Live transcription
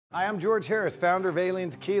Hi, I'm George Harris, founder of Alien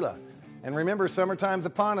Tequila. And remember, summertime's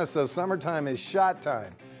upon us, so summertime is shot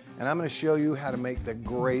time. And I'm gonna show you how to make the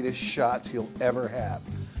greatest shots you'll ever have.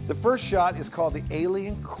 The first shot is called the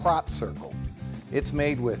Alien Crop Circle. It's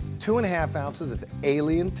made with 2.5 ounces of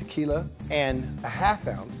Alien Tequila and a 1/2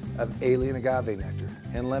 ounce of Alien Agave Nectar.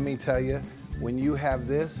 And let me tell you, when you have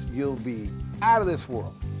this, you'll be out of this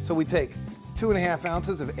world. So we take 2.5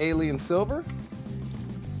 ounces of Alien Silver,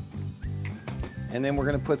 and then we're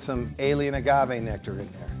gonna put some Alien Agave Nectar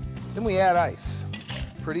in there. Then we add ice.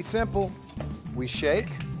 Pretty simple. We shake,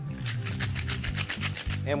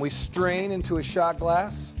 and we strain into a shot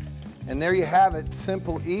glass, and there you have it,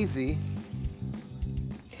 simple, easy.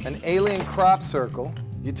 An Alien Crop Circle.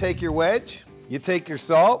 You take your wedge, you take your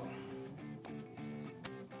salt,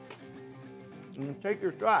 and you take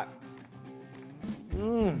your shot.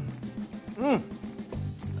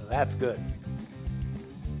 That's good.